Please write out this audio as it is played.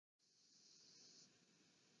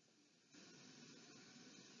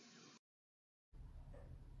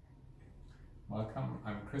Welcome,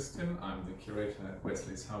 I'm Christian. I'm the curator at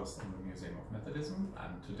Wesley's house in the Museum of Methodism,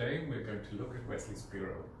 and today we're going to look at Wesley's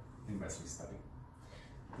bureau in Wesley's study.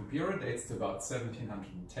 The bureau dates to about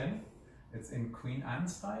 1710. It's in Queen Anne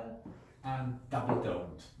style and double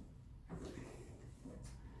domed.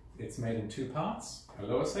 It's made in two parts, a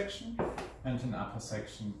lower section and an upper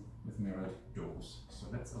section with mirrored doors. So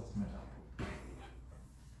let's open it up.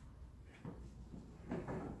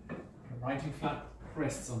 The writing flap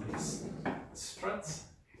rests on these struts.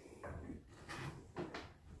 And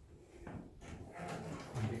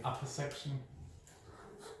the upper section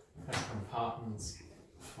has compartments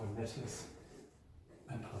for letters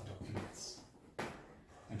and other documents.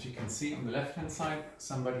 And you can see on the left hand side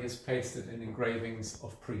somebody has pasted in engravings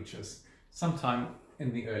of preachers sometime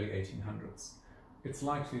in the early 1800s. It's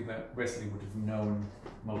likely that Wesley would have known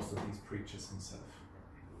most of these preachers himself.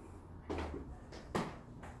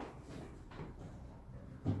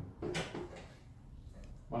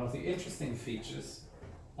 One of the interesting features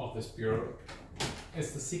of this bureau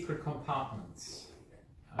is the secret compartments.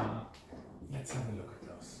 Let's have a look at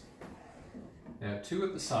those. There are two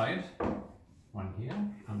at the side, one here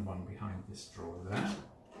and one behind this drawer there.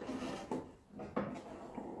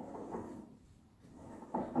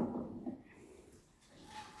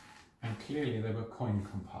 And clearly there were coin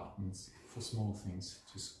compartments for small things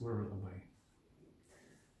to squirrel away.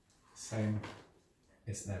 Same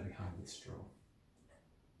is there behind this drawer.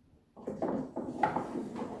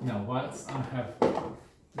 Now, whilst I have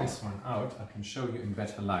this one out, I can show you in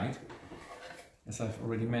better light. As I've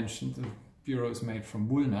already mentioned, the bureau is made from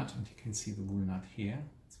walnut, and you can see the walnut here.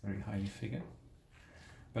 It's very highly figured.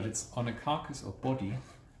 But it's on a carcass or body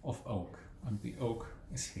of oak, and the oak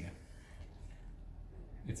is here.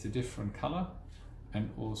 It's a different color, and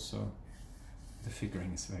also the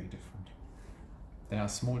figuring is very different. There are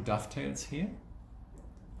small dovetails here,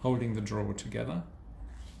 holding the drawer together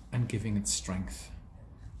and giving it strength.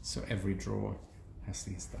 So every drawer has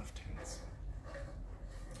these dovetails.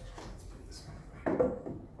 Let's put this one away.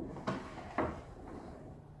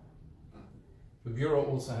 The bureau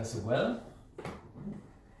also has a well,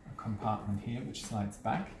 a compartment here which slides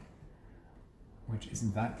back, which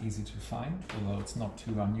isn't that easy to find, although it's not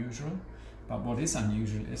too unusual. But what is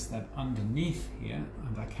unusual is that underneath here,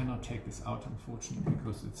 and I cannot take this out unfortunately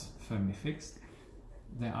because it's firmly fixed,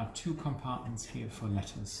 there are two compartments here for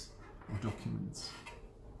letters or documents.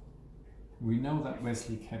 We know that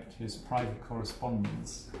Wesley kept his private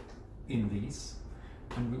correspondence in these,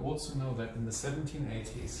 and we also know that in the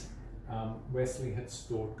 1780s Wesley had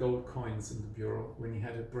stored gold coins in the bureau when he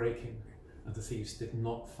had a break-in and the thieves did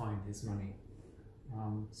not find his money.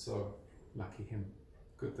 So lucky him,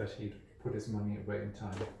 good that he'd put his money away in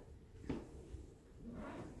time.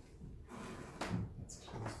 Let's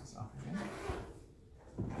close this up again.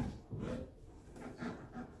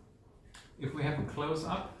 If we have a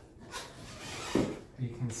close-up, you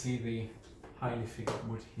can see the highly figured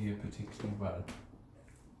wood here particularly well.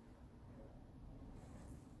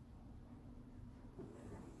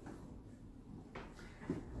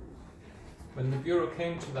 When the bureau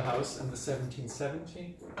came to the house in the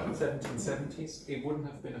 1770s, it wouldn't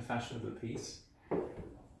have been a fashionable piece.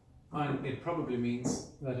 And it probably means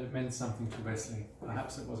that it meant something to Wesley.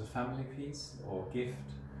 Perhaps it was a family piece or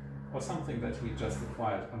gift, or something that he just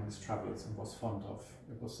acquired on his travels and was fond of.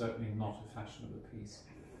 It was certainly not a fashionable piece.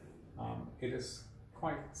 It is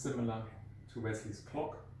quite similar to Wesley's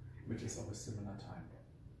clock, which is of a similar time.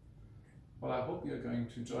 Well, I hope you're going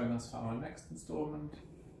to join us for our next installment,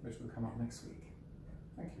 which will come up next week.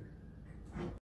 Thank you.